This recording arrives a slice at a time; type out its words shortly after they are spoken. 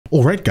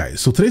All right, guys,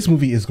 so today's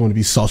movie is going to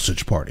be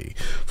Sausage Party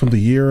from the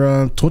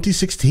year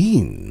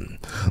 2016.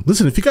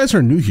 Listen, if you guys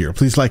are new here,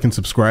 please like and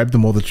subscribe. The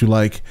more that you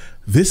like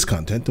this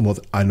content, the more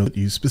that I know that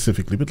you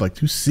specifically would like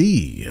to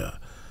see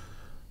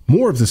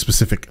more of this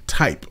specific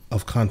type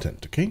of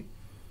content, okay?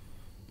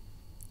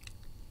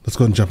 Let's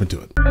go ahead and jump into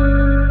it.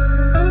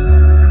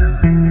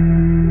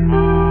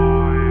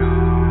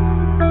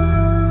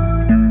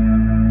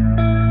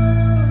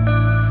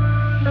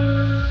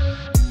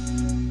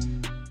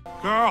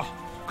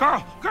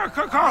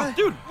 Carl,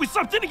 dude, we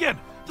slept in again.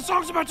 The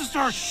song's about to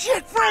start.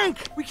 Shit,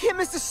 Frank! We can't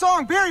miss the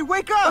song. Barry,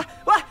 wake up!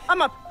 What?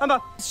 I'm up.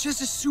 It's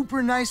just a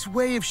super nice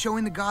way of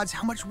showing the gods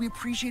how much we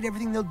appreciate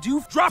everything they'll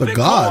do. Drop it,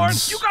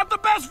 gods. Corn! You got the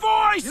best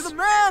voice! You're the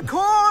man,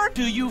 Corn!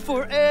 Do you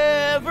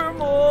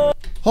forevermore?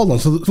 Hold on,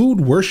 so the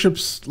food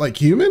worships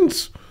like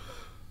humans?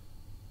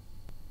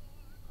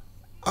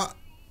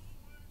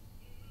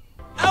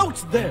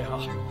 Out there!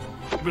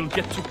 We'll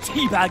get to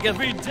teabag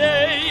every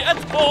day at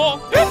home.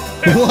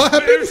 What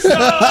happened?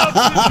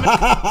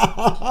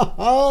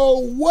 Oh,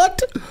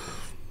 what?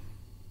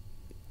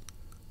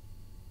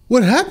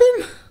 What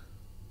happened?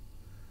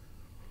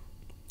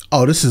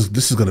 Oh, this is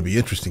gonna be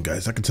interesting,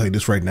 guys. I can tell you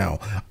this right now.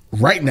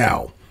 Right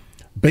now,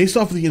 based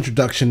off of the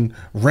introduction,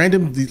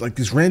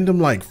 these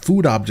random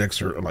food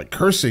objects are like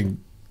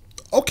cursing.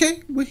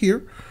 Okay, we're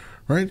here,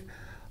 right?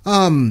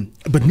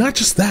 But not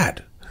just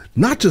that.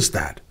 Not just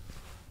that.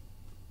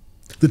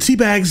 The tea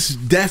bags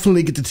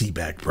definitely get the tea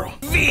bag, bro.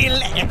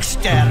 We'll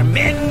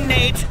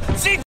exterminate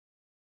the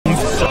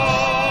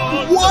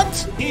What?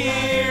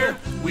 Here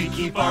we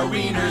keep our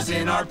wieners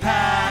in our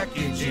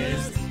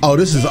packages. Oh,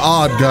 this is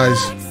odd,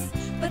 guys.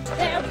 But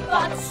they're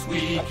butts.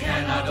 We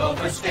cannot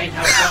overstate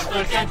how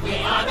confident we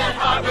are that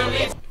our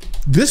beliefs.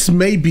 This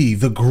may be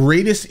the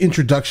greatest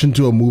introduction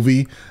to a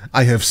movie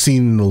I have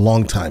seen in a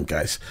long time,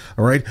 guys.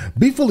 All right?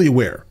 Be fully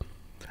aware.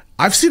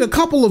 I've seen a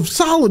couple of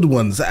solid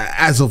ones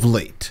as of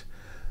late.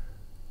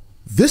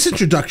 This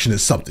introduction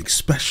is something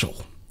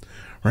special,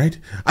 right?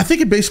 I think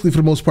it basically, for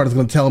the most part, is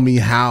going to tell me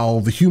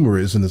how the humor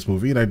is in this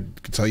movie. And I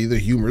can tell you the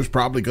humor is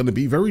probably going to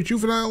be very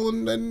juvenile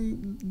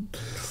and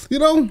you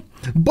know,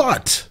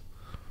 but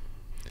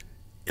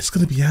it's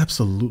going to be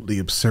absolutely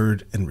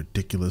absurd and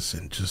ridiculous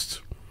and just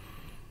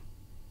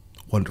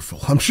wonderful.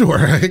 I'm sure.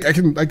 I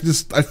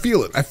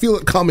feel it. I feel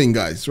it coming,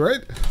 guys,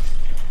 right?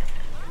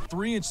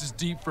 3 inches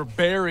deep for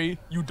Barry,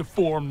 you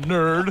deformed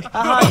nerd.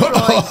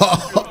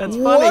 That's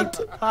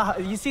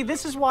funny. You see,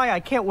 this is why I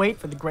can't wait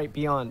for the great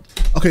beyond.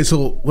 Okay,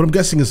 so what I'm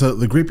guessing is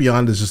the great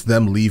beyond is just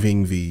them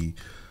leaving the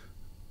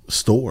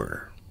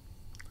store.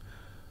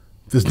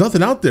 There's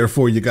nothing out there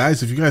for you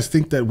guys. If you guys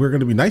think that we're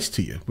going to be nice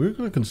to you, we're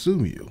going to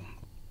consume you.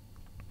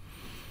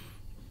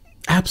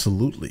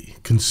 Absolutely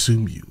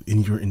consume you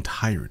in your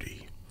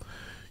entirety.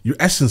 Your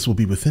essence will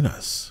be within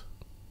us.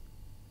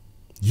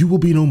 You will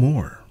be no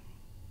more.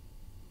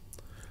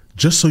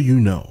 Just so you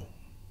know,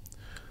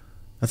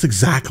 that's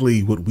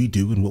exactly what we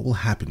do and what will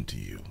happen to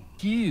you.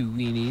 You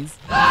weenies.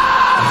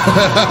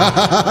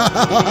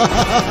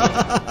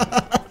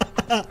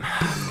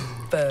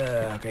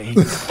 Okay.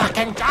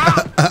 Fucking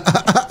God!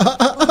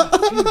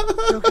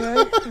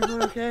 Okay?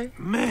 Everyone okay?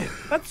 Man,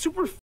 that's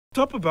super f***ed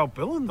up about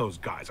Bill and those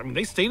guys. I mean,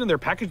 they stayed in their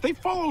package. They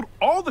followed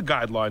all the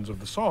guidelines of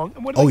the song.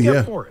 And what did they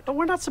get for it? But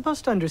we're not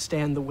supposed to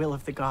understand the will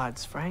of the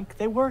gods, Frank.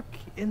 They work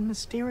in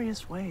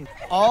mysterious ways.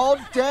 All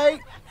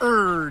day,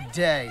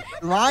 day.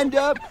 Lined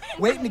up,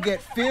 waiting to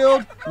get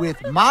filled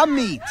with my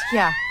meat.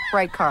 Yeah,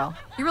 right, Carl.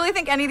 You really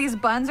think any of these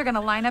buns are gonna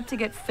line up to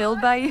get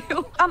filled by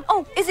you?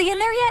 Oh, is he in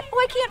there yet? Oh,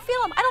 I can't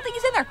feel him. I don't think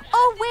he's in there.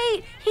 Oh,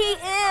 wait, he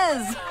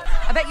is.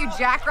 I bet you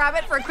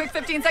jackrabbit for a quick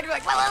 15 seconds,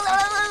 like,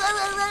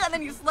 and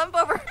then you slump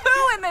over.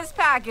 Who in this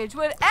package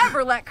would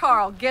ever let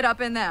Carl get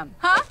up in them?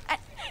 Huh?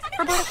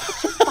 Roberta,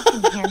 put your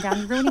fucking hand down.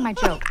 You're ruining my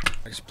joke.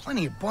 There's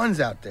plenty of buns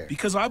out there.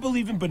 Because I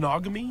believe in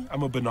monogamy.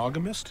 I'm a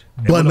monogamist.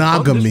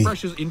 Monogamy.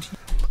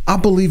 I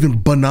believe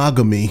in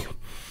monogamy.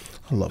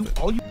 I love it.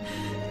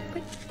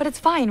 But it's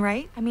fine,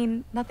 right? I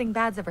mean, nothing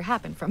bad's ever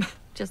happened from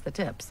just the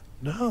tips.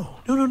 No.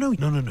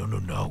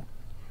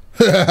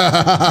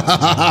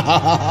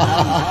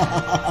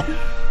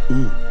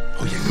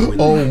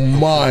 Oh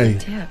my.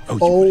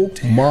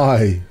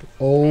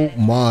 Oh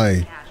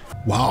my.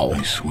 Wow.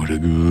 I swear to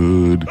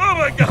God. Oh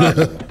my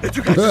God! Did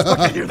you guys just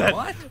fucking hear that?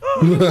 What?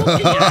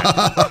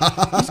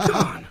 He's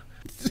gone.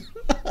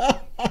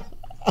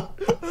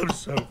 I'm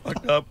so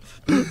fucked up.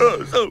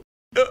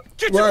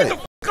 Get the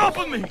fuck off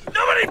of me!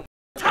 Nobody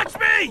touch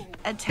me!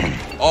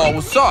 Oh,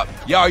 what's up?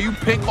 Yeah, are you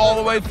pink all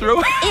the way through?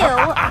 Ew.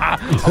 I'm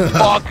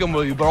fucking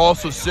with you, but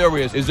also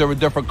serious. Is there a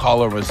different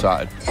color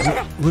inside?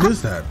 What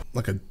is that?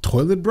 Like a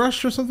toilet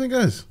brush or something,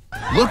 guys?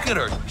 Look at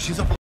her. She's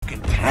a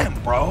fucking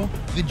 10, bro.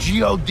 The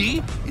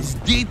G-O-D is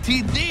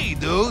DTD,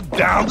 dude.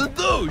 Down the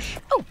douche.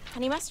 Oh,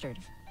 honey mustard.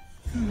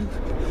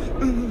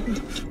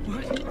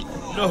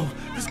 No,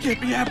 this can't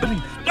be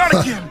happening. Not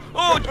again.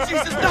 Oh,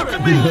 Jesus, not to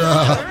me.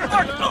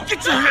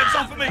 Get your hands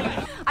off of me.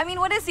 I mean,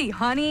 what is he,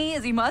 honey?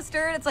 Is he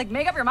mustard? It's like,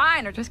 make up your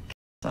mind or just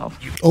kill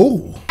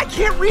Oh, I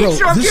can't reach bro,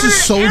 her. I'm this giving is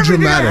it so everything I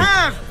dramatic.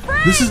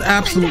 have. This is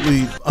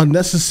absolutely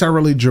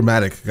unnecessarily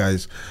dramatic,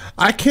 guys.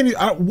 I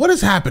can't. What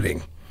is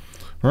happening?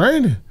 All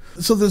right.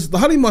 So the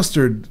honey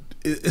mustard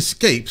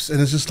escapes, and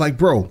it's just like,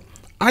 bro,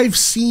 I've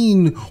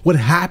seen what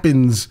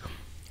happens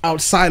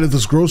outside of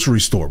this grocery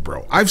store,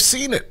 bro. I've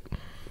seen it.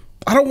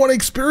 I don't want to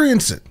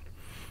experience it.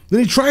 Then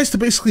he tries to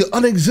basically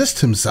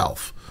unexist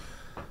himself.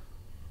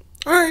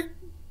 All right.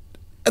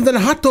 And then a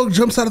hot dog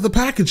jumps out of the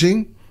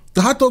packaging.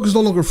 The hot dog is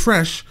no longer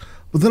fresh,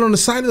 but then on the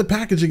side of the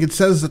packaging it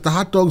says that the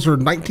hot dogs are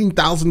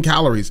 19,000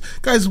 calories.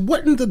 Guys,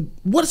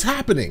 what's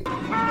happening?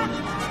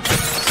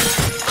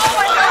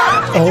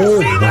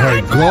 Oh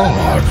my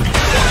God.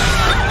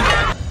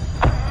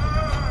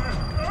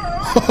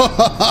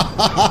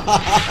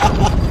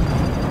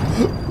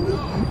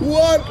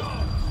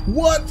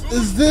 What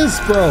is this,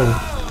 bro?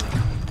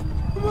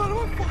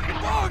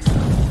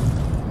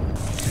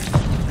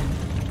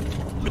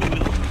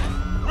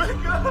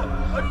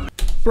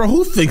 Bro,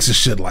 who thinks of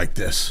shit like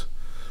this?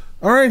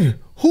 All right,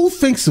 who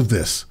thinks of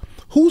this?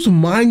 Whose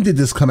mind did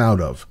this come out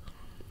of?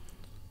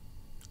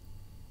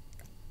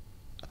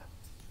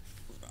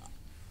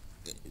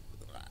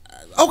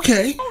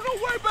 Okay. Oh, no,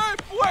 wait, babe.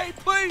 Wait,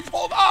 please,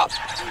 hold up.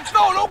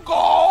 No, don't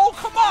go.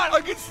 Come on,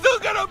 I can still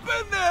get up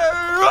in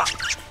there.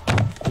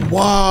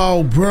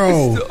 Wow,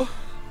 bro.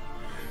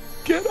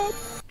 Get up.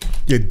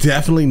 You're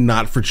definitely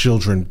not for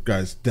children,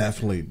 guys.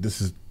 Definitely.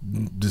 This is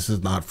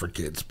not for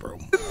kids, bro.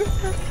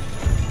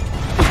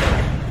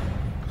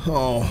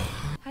 Oh.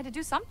 Had to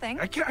do something.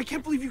 I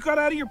can't believe you got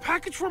out of your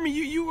package for me.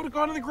 You would have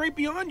gone to the Great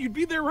Beyond. You'd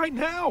be there right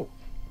now.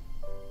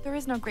 There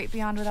is no Great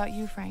Beyond without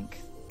you, Frank.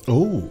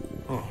 Oh.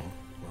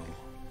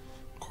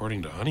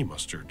 According to Honey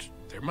Mustard,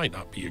 there might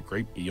not be a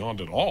Great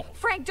Beyond at all.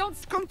 Frank, don't...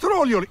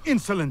 Control your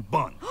insolent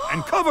bun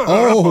and cover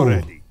her up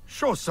already.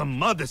 Show some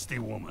modesty,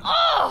 woman.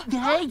 Oh,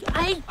 hey,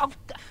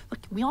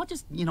 look, can we all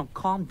just,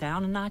 calm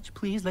down a notch,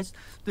 please? Let's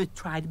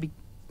try to be,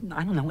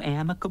 I don't know,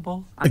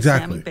 amicable. I'm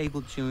Exactly. Sammy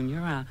Bagel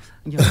Jr.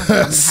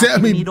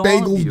 Sammy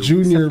Bagel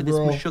Jr.,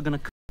 bro. This sugar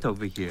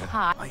over here.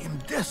 I am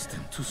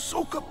destined to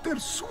soak up their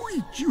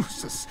sweet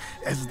juices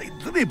as they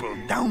dribble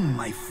down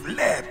my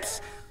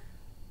flaps.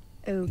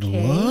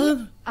 Okay.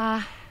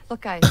 What?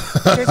 Look, guys,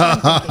 here's what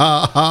I'm thinking.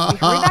 We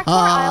hurry back to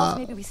our aisles,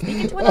 maybe we sneak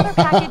into another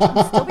package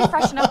and still be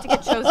fresh enough to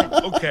get chosen.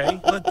 Okay,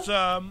 let's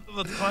climb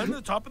to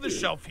the top of the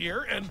shelf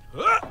here and...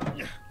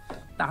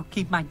 I'll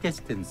keep my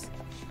distance.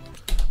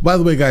 By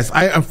the way, guys,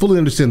 I fully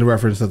understand the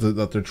reference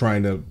that they're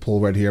trying to pull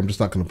right here. I'm just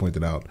not going to point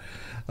it out.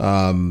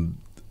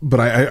 But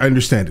I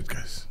understand it,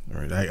 guys.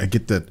 All right, I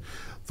get that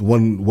the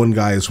one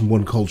guy is from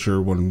one culture,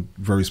 one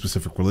very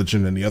specific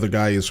religion, and the other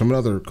guy is from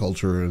another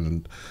culture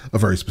and a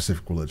very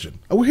specific religion.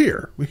 Oh, we're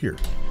here.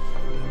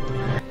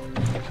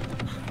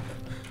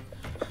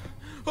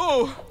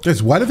 Oh.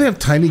 Guys, why do they have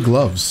tiny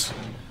gloves?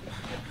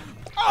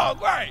 Oh,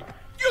 great.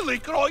 You're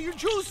leaking all your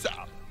juice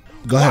out.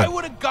 Go ahead. Why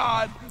would a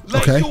god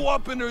let you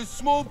up in her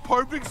small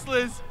perfect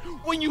sliz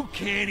when you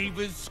can't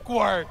even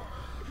squirt?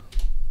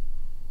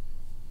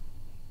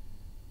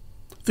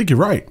 I think you're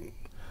right.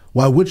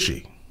 Why would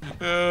she?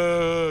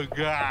 Oh,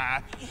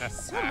 God.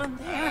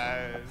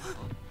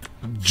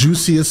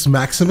 Juicius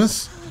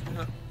Maximus?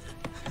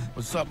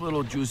 What's up,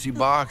 little juicy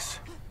box?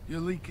 You're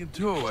leaking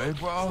too, eh,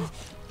 bro?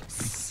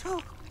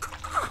 So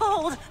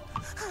cold.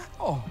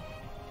 Oh.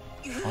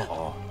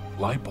 Uh-oh.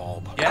 Light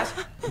bulb. Yes?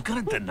 I'm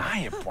gonna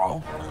deny it, bro.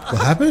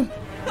 What happened?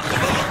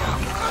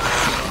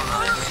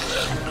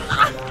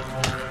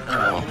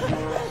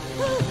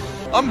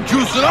 I'm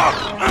juicing up!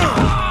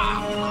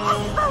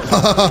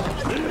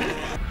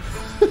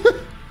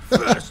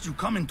 First, you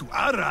come into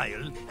our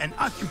aisle and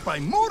occupy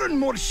more and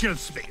more shelf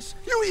space.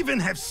 You even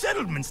have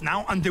settlements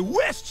now on the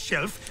west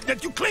shelf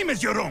that you claim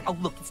as your own. Oh,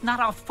 look, it's not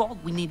our fault.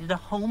 We needed a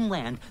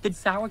homeland. The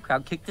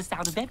sauerkraut kicked us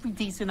out of every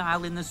decent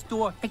aisle in the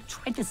store. They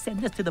tried to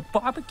send us to the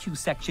barbecue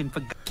section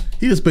for...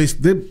 He just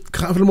they're,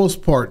 for the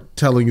most part,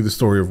 telling you the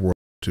story of World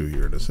War II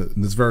here in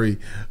this very,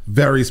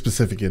 very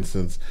specific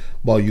instance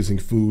while using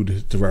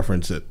food to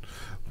reference it.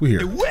 We're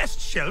The here.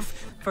 west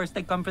shelf. First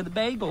they come for the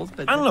bagels,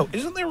 but... I don't know.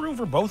 Isn't there room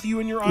for both of you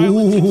in your aisle?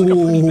 It seems like a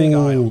pretty big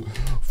aisle.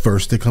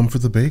 First they come for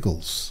the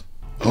bagels.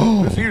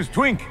 Oh. This here's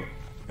Twink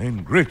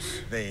and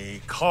Grits.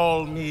 They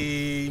call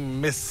me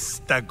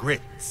Mr.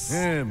 Grits.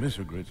 Yeah,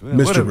 Mr. Grits. Yeah,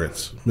 Mr. whatever.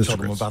 Grits. Told Mr. them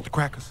Grits. about the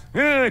crackers.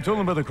 Yeah, I told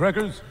him about the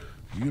crackers.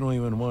 You don't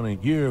even want to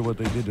hear what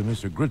they did to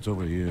Mr. Grits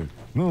over here.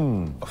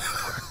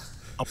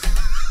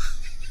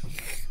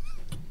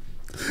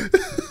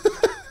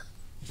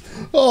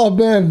 Oh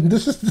man,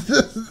 this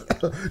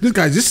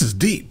is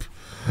deep.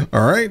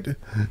 All right,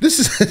 this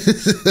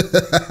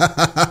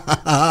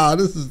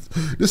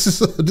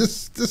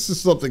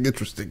is something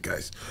interesting,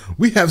 guys.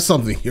 We have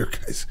something here,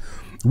 guys.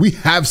 We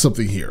have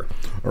something here.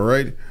 All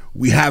right,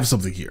 we have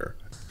something here.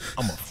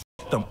 I'm gonna f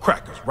them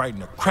crackers right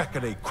in the crack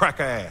of they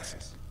cracker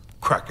asses.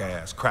 Cracker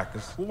ass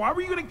crackers. Well, why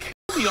were you gonna kill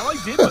me? All I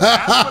did was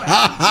ask what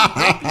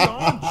happened.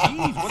 Beyond.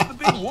 Jeez, what's the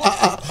big whoop?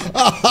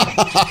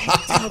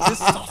 Damn it, this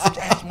sausage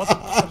ass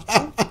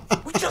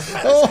motherfucker. We just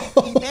met.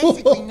 He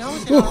basically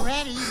knows it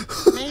already.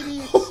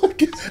 Maybe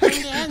it's I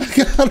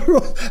gotta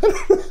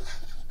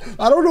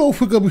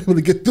we're gonna be able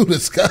to get through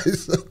this,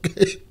 guys.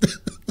 Okay.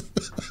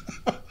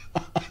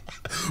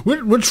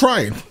 we're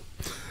trying.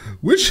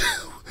 Which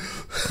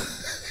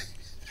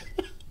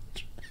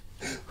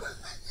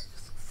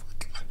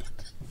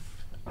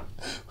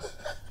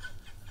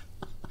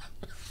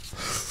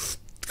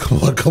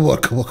Come on. Come on.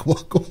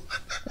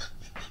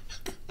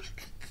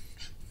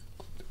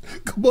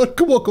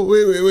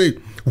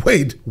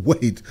 Wait.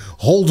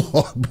 Hold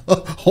on,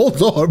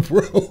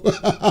 bro.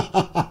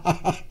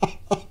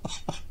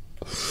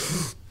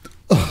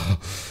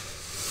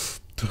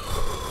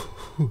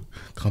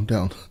 Calm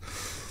down.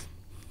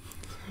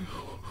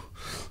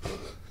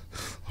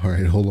 All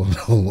right, hold on,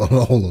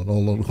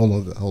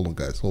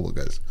 guys.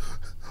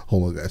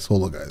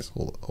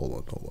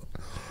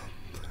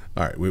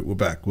 All right, we're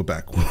back. We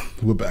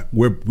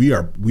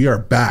are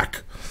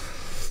back.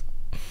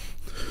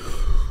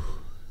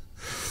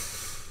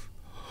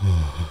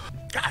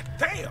 God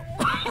damn.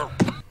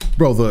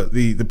 Bro,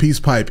 the peace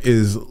pipe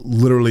is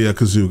literally a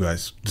kazoo,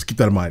 guys. Just keep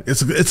that in mind.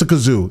 It's a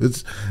kazoo.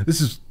 This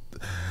is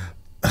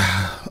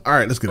all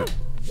right. Let's get it.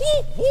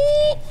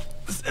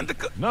 This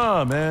indica.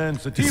 Nah, man,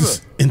 sativa. This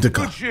is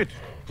indica. Good shit.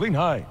 Clean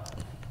high.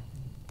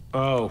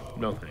 Oh,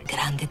 no thanks.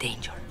 Grande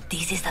danger.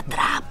 This is a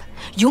trap.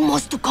 You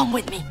must come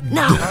with me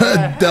now.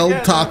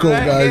 Del Taco,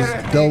 guys.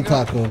 Del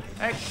Taco.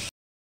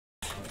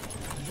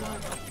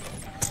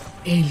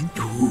 El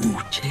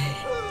Duce.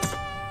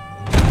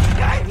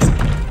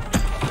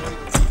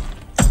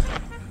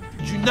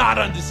 Did you not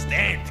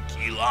understand,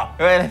 Tequila?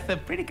 Well, it's a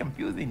pretty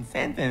confusing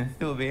sentence,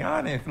 to be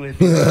honest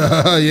with you.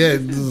 Yeah,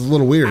 this is a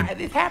little weird.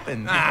 This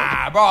happens.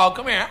 Bro,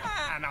 come here.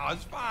 No,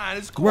 it's fine.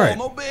 It's cool. Right.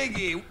 No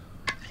biggie.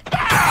 No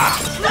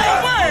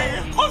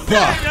way!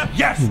 Jose!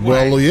 Yes,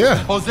 Well, yeah.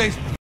 Jose's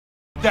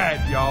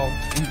dead, yo.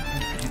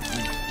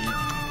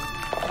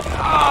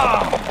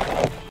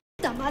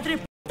 Puta madre.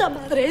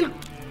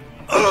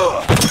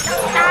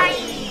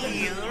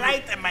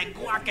 Right in my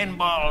guac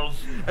balls.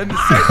 And the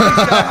same thing's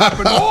gonna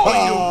happen to all of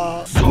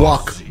you.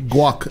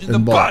 Guac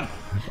and ball.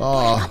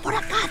 Por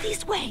acá,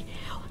 this way.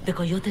 The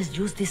coyotes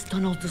use this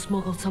tunnel to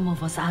smuggle some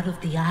of us out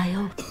of the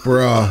aisle.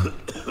 Bruh.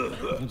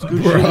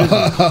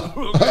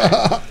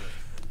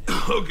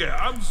 Okay,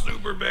 I'm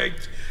super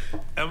baked,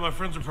 and my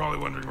friends are probably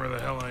wondering where the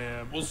hell I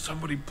am. Will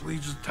somebody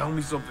please just tell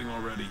me something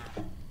already?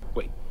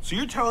 Wait, so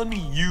you're telling me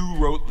you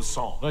wrote the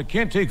song? I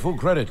can't take full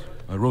credit.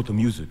 I wrote the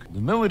music. The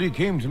melody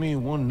came to me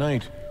one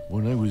night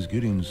when I was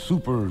getting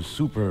super,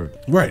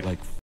 right, like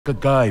a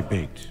guy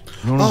baked.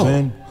 You know what I'm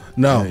saying?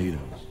 No. Yeah, you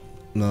know.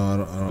 No, I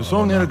don't. The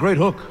song had a great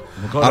hook.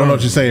 I don't know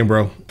what you're saying,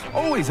 bro.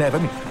 Always have. I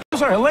mean,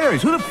 those are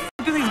hilarious. Who the f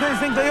do these guys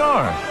think they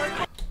are?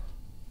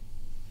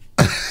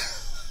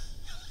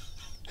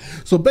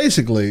 So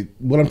basically,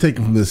 what I'm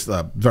taking from this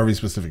very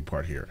specific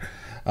part here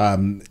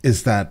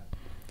is that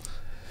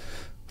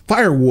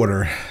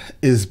Firewater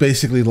is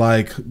basically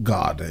like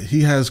God.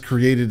 He has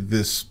created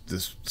this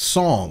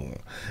song,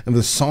 and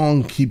the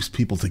song keeps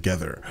people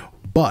together.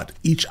 But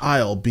each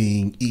aisle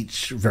being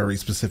each very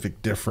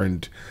specific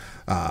different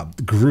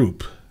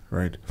group,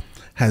 right,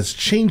 has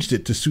changed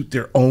it to suit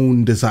their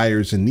own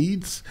desires and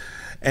needs.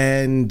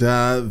 And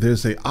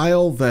there's an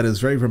aisle that is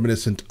very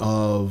reminiscent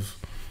of,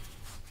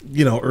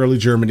 you know, early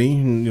Germany,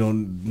 you know,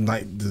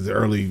 the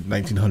early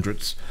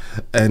 1900s,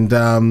 and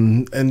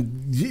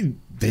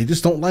they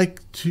just don't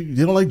like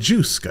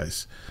juice,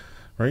 guys,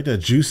 right?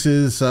 Juice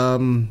is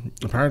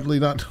apparently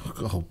not.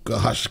 Oh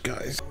gosh,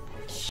 guys.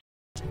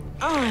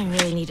 Oh, I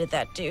really needed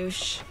that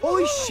douche.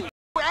 Holy shit,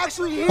 we're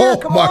actually here. Oh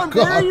Come my on,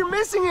 God. Barry, you're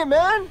missing it,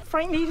 man.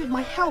 Frank needed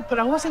my help, but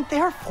I wasn't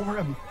there for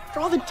him.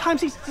 For all the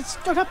times he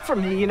stood up for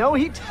me, you know,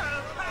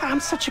 I'm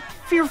such a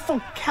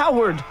fearful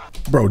coward.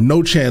 Bro,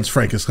 no chance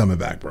Frank is coming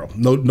back, bro.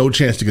 No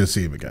chance you're gonna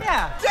see him again.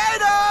 Yeah.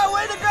 Dana,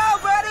 way to go,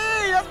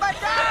 buddy. That's my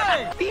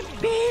guy. Be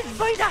made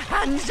by the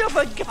hands of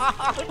a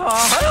god.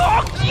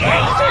 Oh,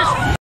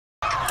 Jesus!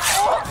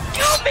 Oh,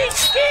 you big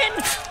skin!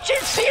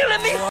 She's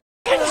peeling me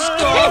f***ing skin!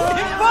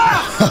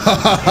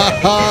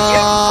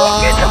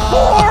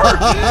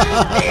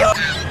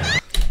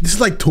 This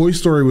is like Toy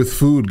Story with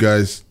food,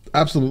 guys.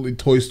 Absolutely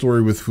Toy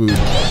Story with food.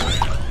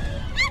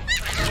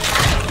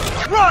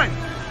 Run!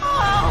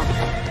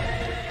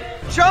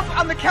 Jump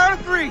on the count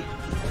of 3.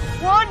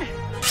 1.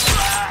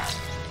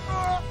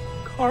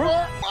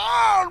 Carl?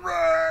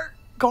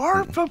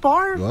 Bar?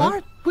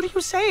 What? What are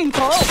you saying,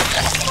 Carl?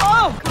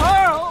 Oh,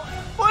 Carl!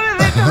 What are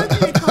they doing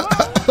to me, Carl?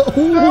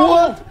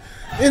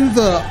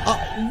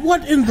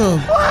 What in the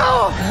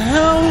hell?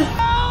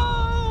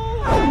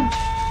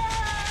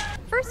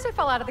 First I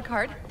fall out of the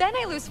cart, then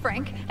I lose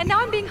Frank, and now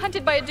I'm being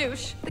hunted by a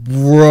douche.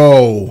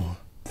 Bro,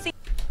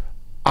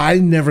 I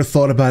never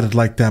thought about it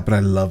like that, but I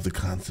love the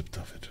concept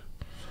of it.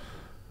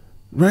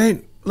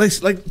 Right?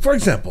 Like for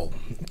example,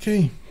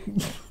 okay.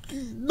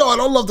 No, I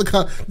don't love the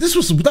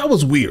that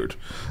was weird.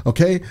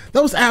 Okay,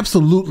 that was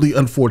absolutely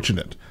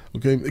unfortunate.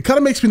 Okay, it kind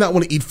of makes me not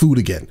want to eat food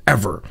again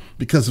ever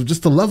because of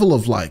just the level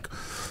of like,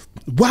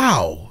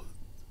 wow.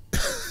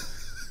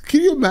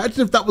 Can you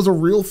imagine if that was a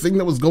real thing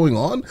that was going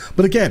on?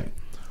 But again,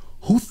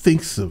 who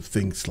thinks of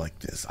things like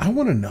this? I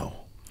want to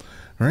know,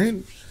 right?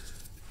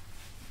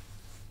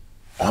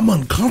 I'm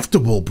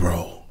uncomfortable,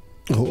 bro.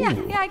 Oh. Yeah,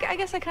 I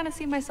guess I kind of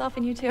see myself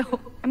in you too.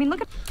 I mean,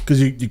 look at.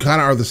 Because you kind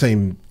of are the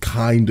same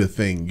kind of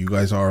thing. You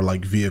guys are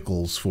like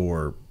vehicles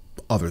for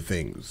other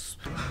things.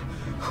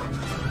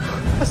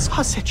 A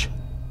sausage.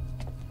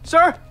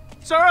 Sir,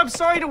 I'm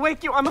sorry to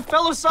wake you. I'm a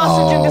fellow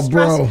sausage in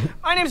distress. Bro.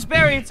 My name's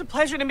Barry. It's a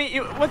pleasure to meet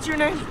you. What's your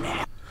name?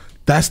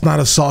 That's not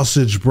a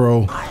sausage,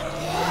 bro. Oh,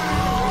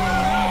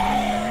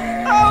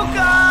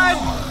 God!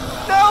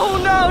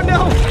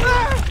 No!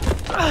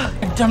 I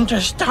told them to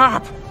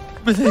stop,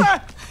 but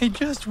they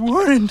just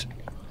wouldn't.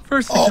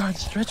 First, they tried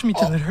to stretch me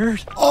till it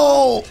hurt.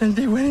 Oh! Then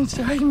they went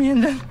inside me,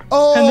 and then...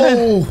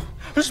 Oh!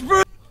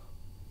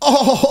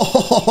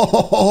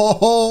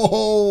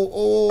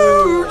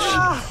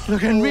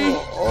 Look at me!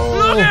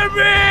 Look at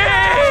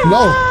me!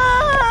 No!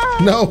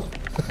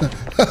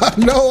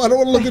 No, I don't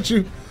want to look at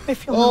you. I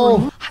feel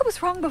I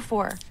was wrong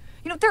before.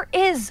 You know, there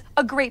is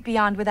a great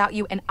beyond without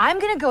you, and I'm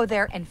gonna go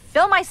there and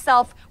fill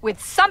myself with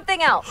something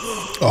else.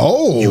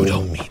 Oh. You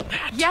don't mean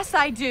that. Yes,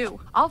 I do.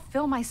 I'll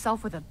fill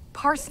myself with a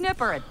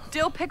parsnip or a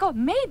dill pickle,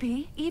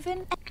 maybe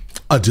even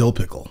A dill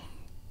pickle.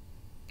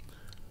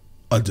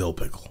 A dill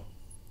pickle.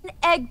 an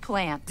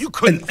eggplant. You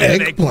couldn't An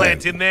fit an eggplant.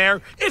 eggplant in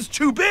there. It's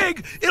too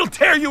big. It'll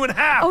tear you in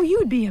half. Oh,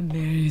 you'd be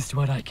amazed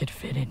what I could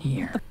fit in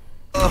here.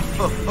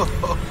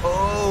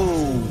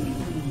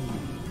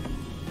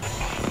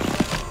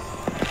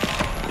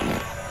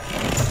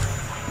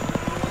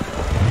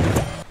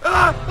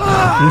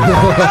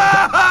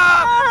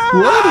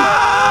 What?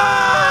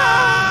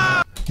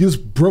 You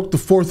just broke the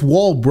fourth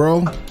wall,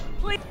 bro.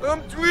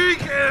 I'm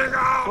tweaking.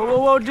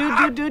 Whoa,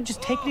 dude,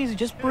 just take it easy.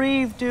 Just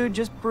breathe, dude,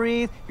 just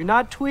breathe. You're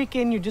not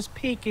tweaking, you're just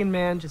peeking,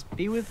 man. Just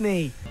be with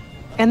me.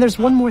 And there's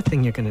one more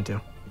thing you're gonna do.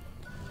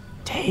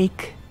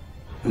 Take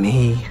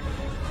me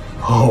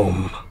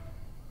home.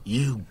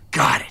 You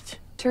got it.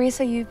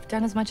 Teresa, you've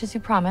done as much as you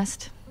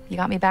promised. You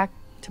got me back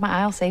to my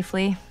aisle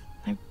safely.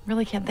 I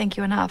really can't thank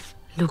you enough.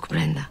 Look,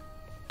 Brenda,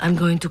 I'm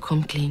going to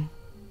come clean.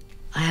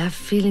 I have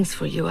feelings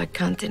for you I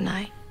can't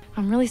deny.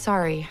 I'm really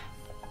sorry.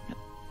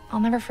 I'll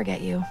never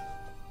forget you.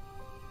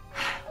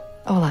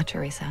 Hola,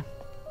 Teresa.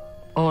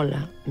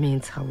 Hola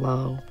means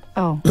hello.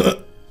 Oh.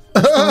 For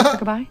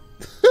goodbye?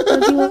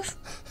 Adios?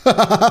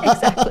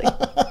 Exactly.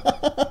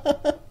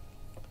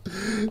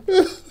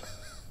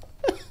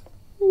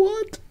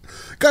 What?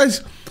 Guys.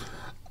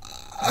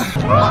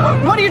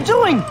 What are you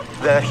doing?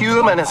 The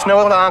human is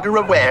no longer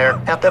aware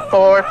of the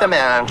fourth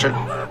dimension.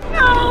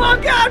 Oh,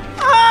 God!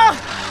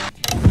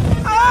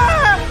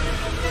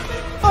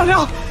 Oh,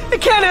 no! It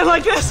can't end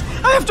like this!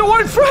 I have to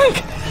warn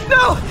Frank!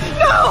 No!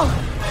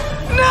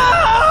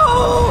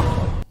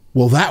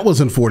 Well, that was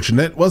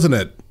unfortunate, wasn't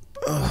it?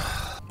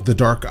 The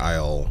dark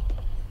aisle.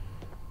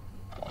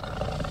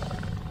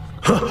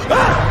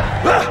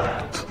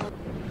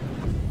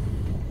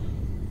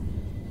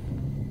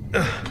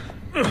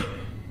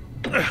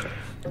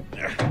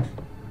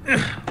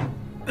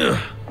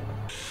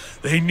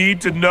 They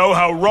need to know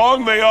how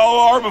wrong they all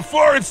are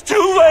before it's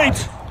too late.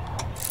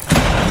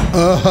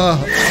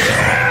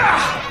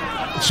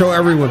 Show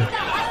everyone.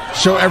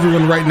 Show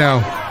everyone right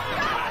now.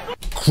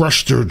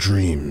 Crush their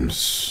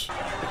dreams.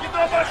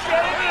 What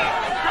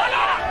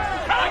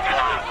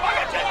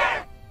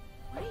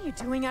are you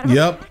doing out of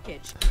Yep. a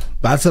package?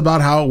 That's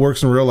about how it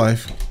works in real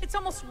life. It's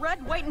almost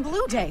red, white, and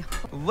blue day.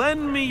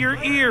 Lend me your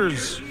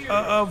ears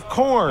of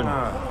corn.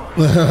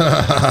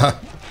 I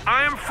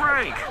am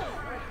Frank,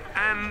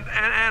 and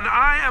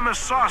I am a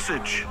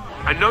sausage.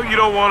 I know you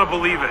don't want to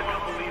believe it,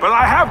 but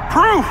I have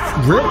proof.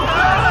 Really?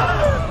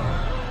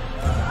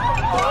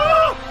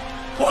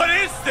 What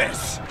is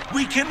this?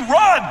 We can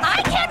run.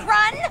 I can't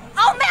run.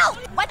 I'll melt.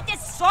 What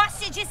this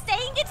sausage is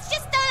saying, it's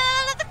just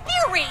the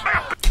theory.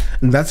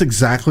 And that's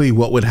exactly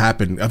what would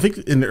happen. I think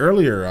in the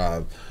earlier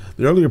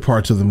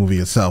parts of the movie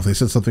itself, they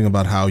said something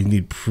about how you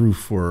need proof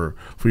for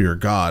your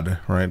God,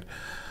 right?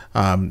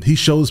 He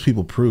shows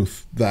people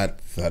proof that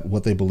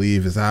what they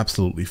believe is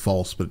absolutely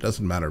false, but it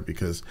doesn't matter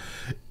because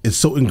it's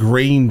so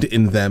ingrained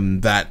in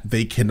them that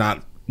they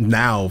cannot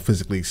now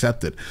physically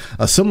accept it.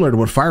 Similar to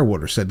what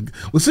Firewater said.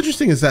 What's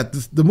interesting is that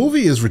the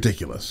movie is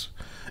ridiculous.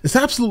 It's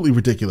absolutely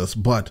ridiculous,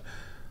 but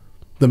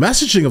the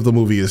messaging of the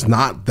movie is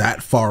not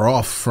that far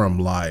off from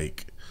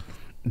like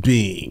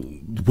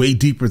being way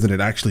deeper than it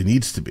actually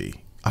needs to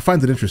be. I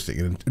find it interesting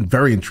and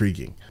very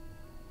intriguing.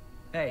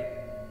 Hey,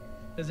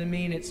 doesn't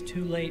mean it's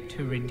too late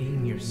to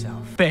redeem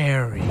yourself.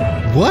 Barry.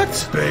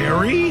 What?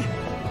 Barry?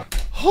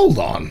 Hold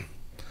on.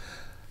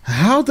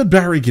 How did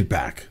Barry get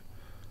back?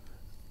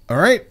 All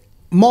right.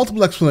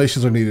 Multiple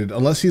explanations are needed,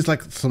 unless he's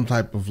like some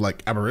type of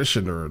like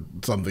aberration or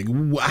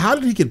something. How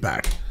did he get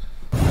back?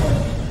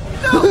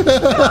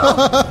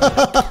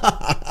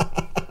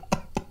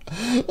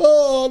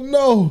 Oh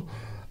no!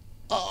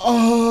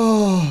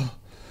 Oh,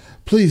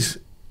 please.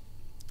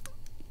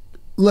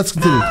 Let's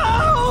continue.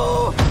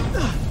 Oh.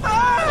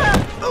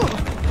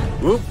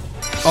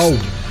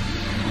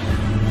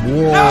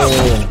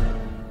 Whoa.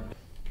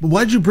 But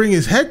why'd you bring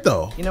his head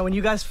though? You know, when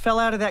you guys fell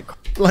out of that...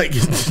 Like,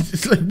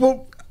 it's like,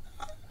 well,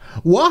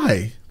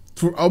 why?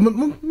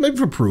 Maybe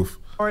for proof.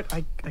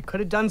 I could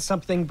have done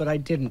something, but I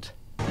didn't.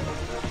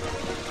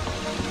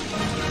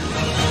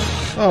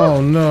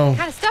 Oh no.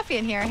 Kind of stuffy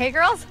in here, hey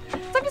girls? So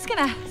I'm just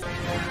gonna...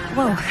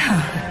 Whoa.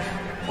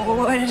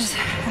 What is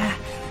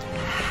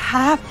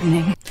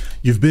happening?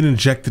 You've been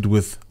injected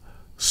with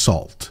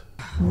salt.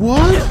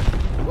 What?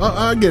 Well,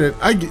 I get it.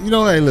 You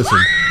know, hey, listen.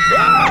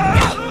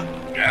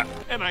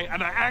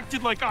 And I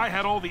acted like I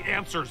had all the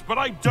answers, but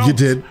I don't. You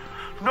did.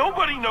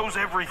 Nobody knows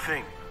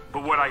everything.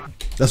 But what I...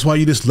 That's why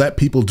you just let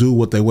people do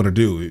what they want to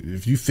do.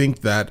 If you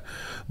think that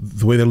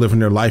the way they're living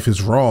their life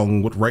is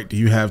wrong, what right do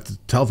you have to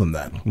tell them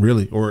that,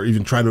 really? Or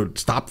even try to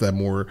stop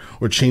them or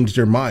change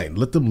their mind?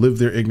 Let them live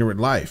their ignorant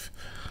life.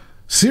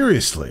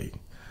 Seriously.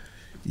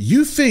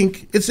 You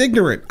think it's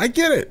ignorant. I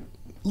get it.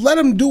 Let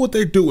them do what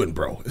they're doing,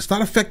 bro. It's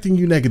not affecting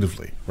you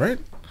negatively, right?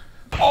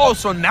 Oh,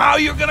 so now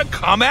you're gonna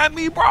come at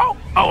me, bro?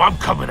 Oh, I'm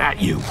coming at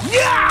you.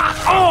 Yeah!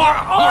 Oh,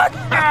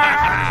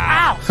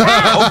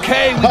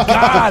 okay, we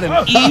got him.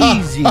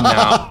 Easy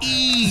now.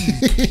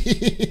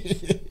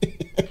 Easy.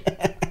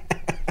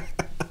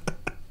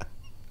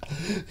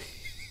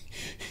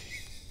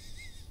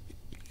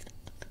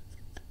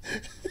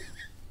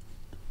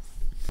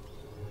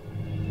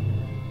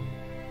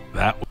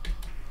 That...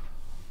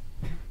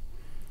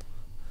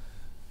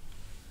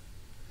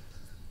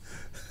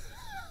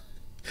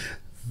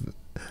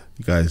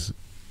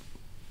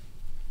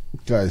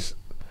 Guys,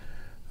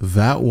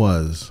 that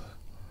was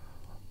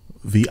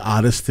the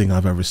oddest thing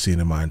I've ever seen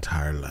in my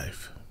entire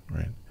life,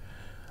 right?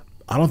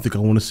 I don't think I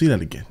want to see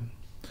that again.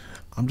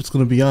 I'm just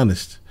going to be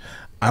honest.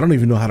 I don't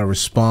even know how to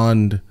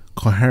respond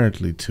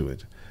coherently to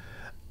it.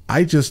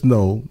 I just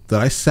know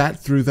that I sat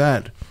through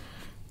that,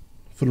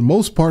 for the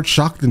most part,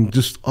 shocked and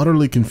just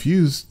utterly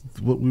confused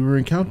what we were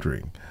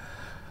encountering.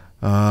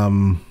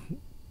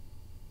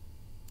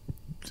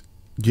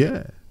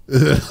 Yeah.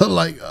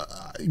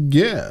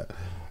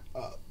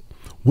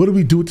 What do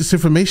we do with this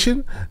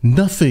information?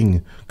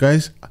 Nothing,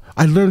 guys.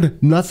 I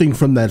learned nothing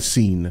from that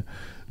scene.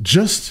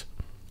 Just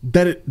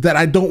that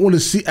I don't want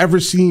to ever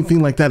see anything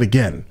like that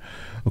again.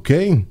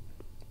 Okay?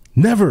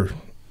 Never.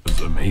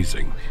 It's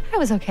amazing. I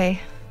was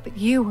okay, but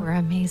you were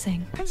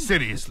amazing.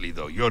 Seriously,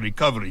 though, your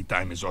recovery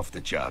time is off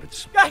the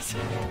charts. Guys!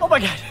 Oh my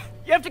god!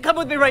 You have to come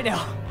with me right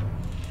now.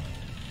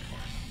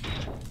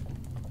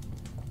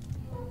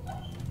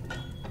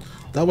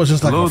 That was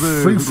just like a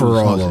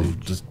free-for-all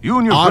of just You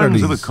and your oddities.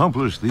 friends have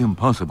accomplished the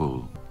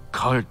impossible.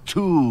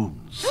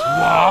 Cartoons.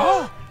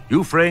 What?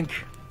 You, Frank,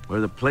 were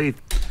the plaything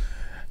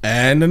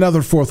And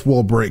another fourth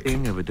wall break.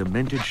 of a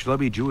demented,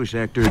 schlubby Jewish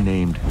actor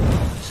named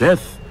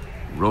Seth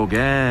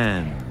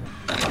Rogen.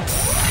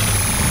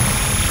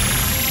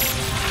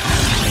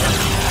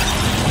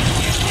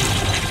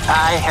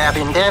 I have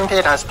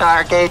invented a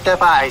Stargate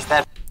device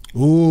that...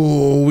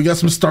 Ooh, we got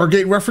some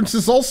Stargate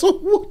references also?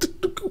 What?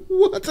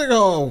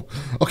 Oh.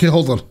 Okay,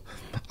 hold on.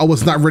 I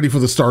was not ready for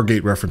the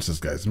Stargate references,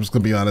 guys. I'm just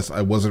going to be honest.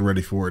 I wasn't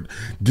ready for it.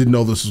 Didn't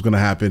know this was going to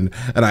happen.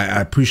 And I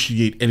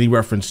appreciate any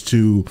reference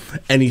to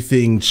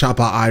anything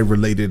Choppa Eye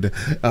related,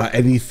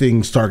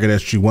 anything Stargate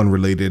SG-1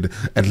 related,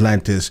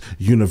 Atlantis,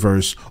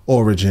 Universe,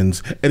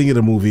 Origins, any of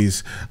the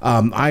movies.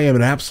 I am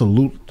an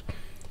absolute...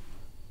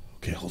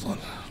 Okay, hold on.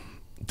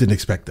 Didn't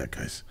expect that,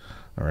 guys.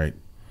 All right.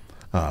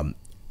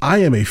 I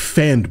am a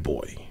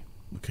fanboy.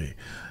 Okay.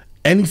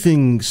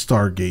 Anything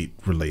Stargate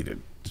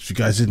related. If you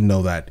guys didn't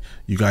know that,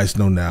 you guys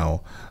know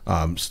now.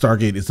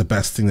 Stargate is the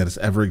best thing that has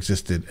ever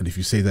existed. And if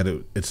you say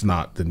that it's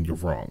not, then you're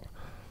wrong.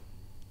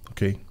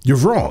 Okay? You're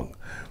wrong.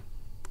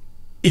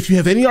 If you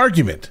have any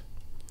argument,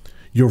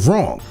 you're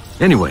wrong.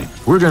 Anyway,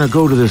 we're gonna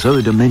go to this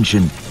other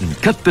dimension and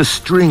cut the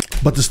string.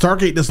 But the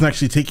Stargate doesn't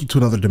actually take you to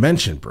another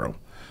dimension, bro.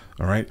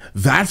 All right?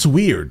 That's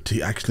weird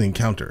to actually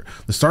encounter.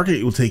 The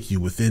Stargate will take you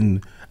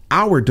within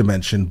our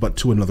dimension, but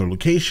to another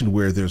location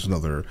where there's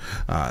another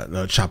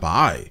Choppa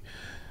Eye.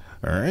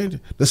 All right,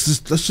 let's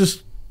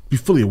just be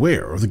fully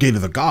aware of the Gate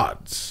of the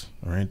Gods.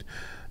 All right,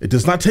 it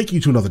does not take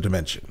you to another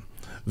dimension.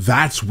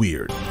 That's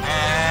weird.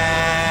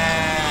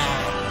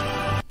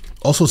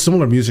 Also,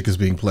 similar music is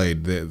being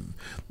played.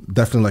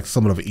 Definitely like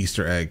somewhat of an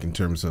Easter egg in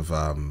terms of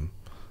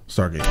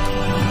Stargate.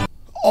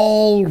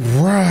 All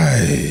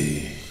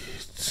right.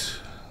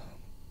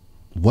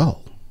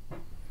 Well,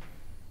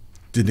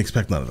 didn't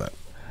expect none of that.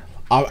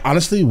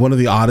 Honestly, one of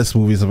the oddest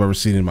movies I've ever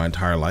seen in my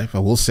entire life, I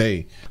will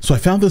say. So I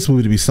found this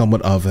movie to be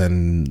somewhat of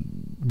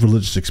an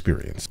religious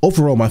experience.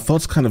 Overall, my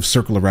thoughts kind of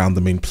circle around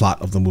the main plot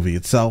of the movie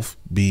itself,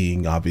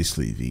 being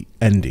obviously the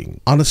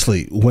ending.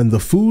 Honestly, when the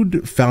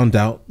food found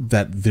out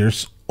that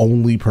there's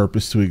only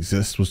purpose to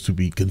exist was to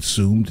be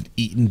consumed and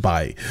eaten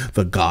by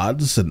the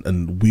gods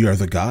and we are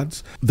the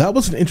gods, that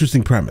was an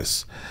interesting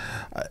premise.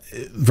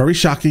 Very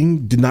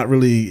shocking. Did not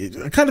really...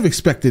 I kind of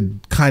expected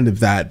kind of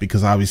that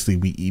because obviously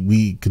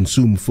we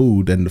consume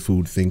food and the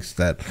food thinks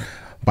that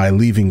by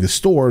leaving the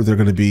store they're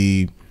going to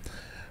be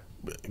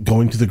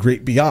going to the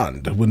great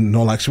beyond, when in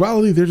all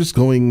actuality they're just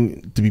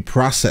going to be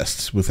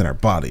processed within our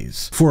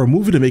bodies. For a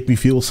movie to make me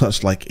feel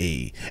such like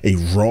a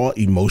raw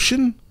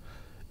emotion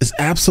is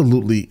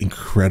absolutely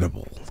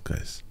incredible,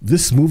 guys.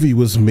 This movie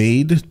was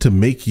made to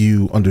make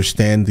you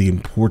understand the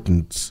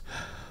importance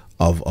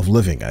of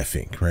living, I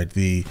think, right?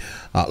 The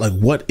like,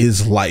 what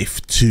is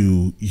life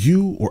to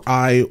you or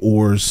I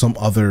or some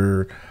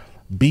other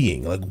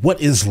being? Like,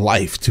 what is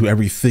life to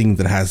everything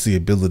that has the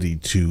ability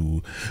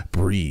to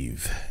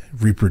breathe,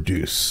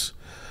 reproduce,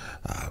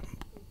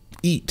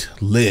 eat,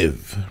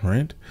 live,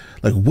 right?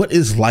 Like, what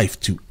is life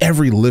to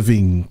every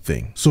living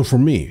thing? So for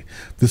me,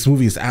 this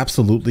movie is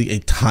absolutely a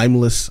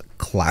timeless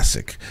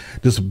classic,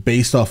 just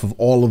based off of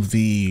all of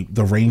the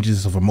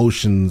ranges of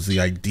emotions, the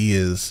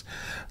ideas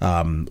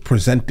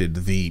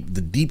presented, the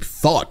deep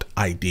thought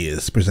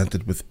ideas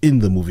presented within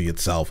the movie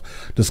itself,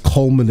 just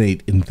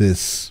culminate in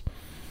this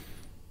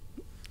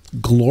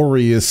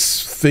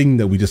glorious thing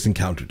that we just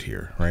encountered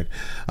here, right?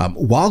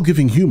 While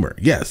giving humor.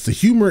 Yes, the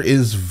humor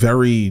is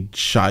very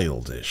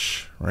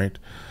childish, right?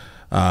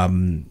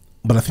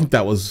 But I think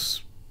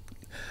that's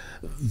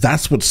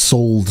what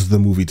sold the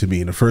movie to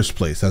me in the first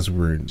place as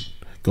we're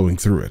going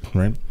through it,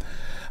 right?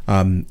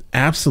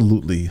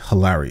 Absolutely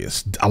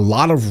hilarious. A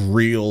lot of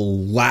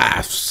real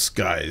laughs,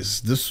 guys.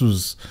 This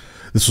was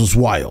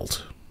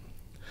wild.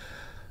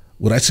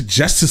 Would I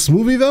suggest this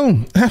movie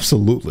though?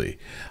 Absolutely.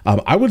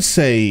 I would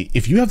say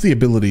if you have the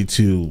ability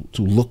to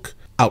look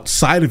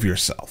outside of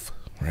yourself,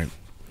 right?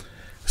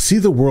 See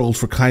the world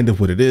for kind of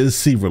what it is,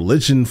 see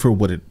religion for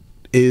what it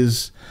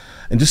is,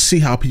 and just see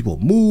how people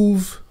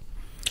move,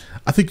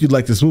 I think you'd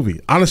like this movie.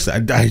 Honestly,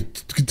 I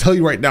can tell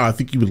you right now, I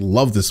think you would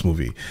love this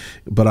movie.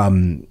 But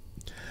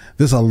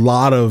there's a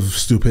lot of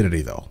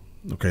stupidity though.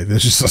 Okay,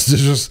 there's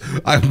just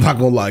I'm not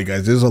gonna lie,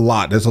 guys. There's a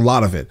lot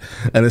of it,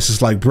 and it's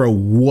just like, bro,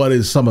 what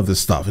is some of this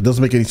stuff? It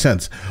doesn't make any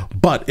sense,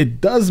 but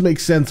it does make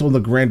sense on the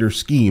grander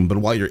scheme. But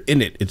while you're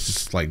in it, it's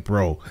just like,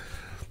 bro,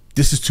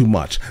 this is too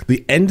much.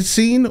 The end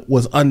scene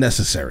was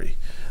unnecessary.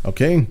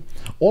 Okay,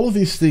 all of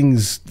these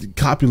things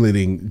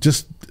copulating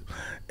just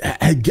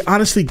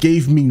honestly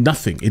gave me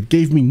nothing. It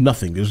gave me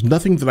nothing. There's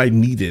nothing that I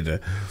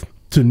needed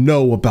to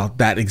know about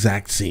that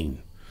exact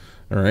scene.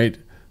 All right.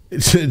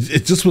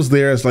 It just was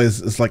there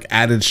as like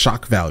added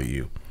shock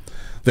value.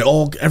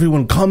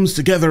 Everyone comes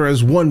together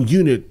as one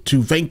unit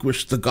to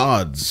vanquish the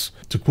gods,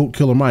 to quote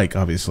Killer Mike,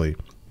 obviously.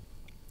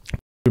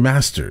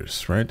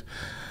 Masters, right?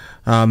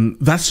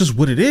 That's just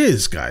what it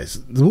is,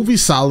 guys. The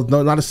movie's solid.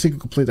 No, not a single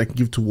complaint I can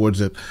give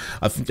towards it.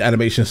 I think the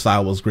animation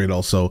style was great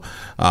also.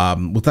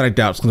 Without a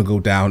doubt, it's going to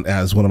go down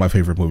as one of my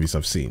favorite movies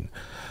I've seen.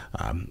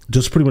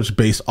 Just pretty much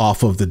based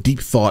off of the deep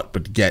thought,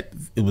 but yet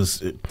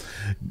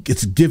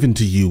it's given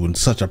to you in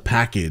such a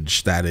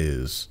package that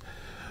is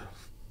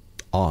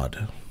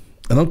odd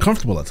and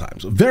uncomfortable at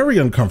times. Very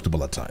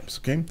uncomfortable at times,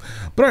 okay?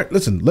 But all right,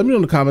 listen, let me know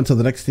in the comments of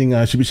the next thing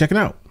I should be checking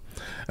out.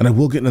 And I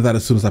will get into that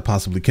as soon as I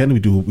possibly can. We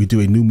do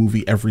a new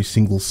movie every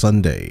single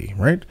Sunday,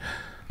 right?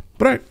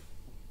 But all right,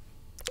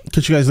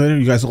 catch you guys later.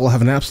 You guys all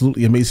have an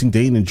absolutely amazing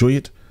day and enjoy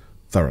it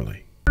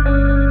thoroughly.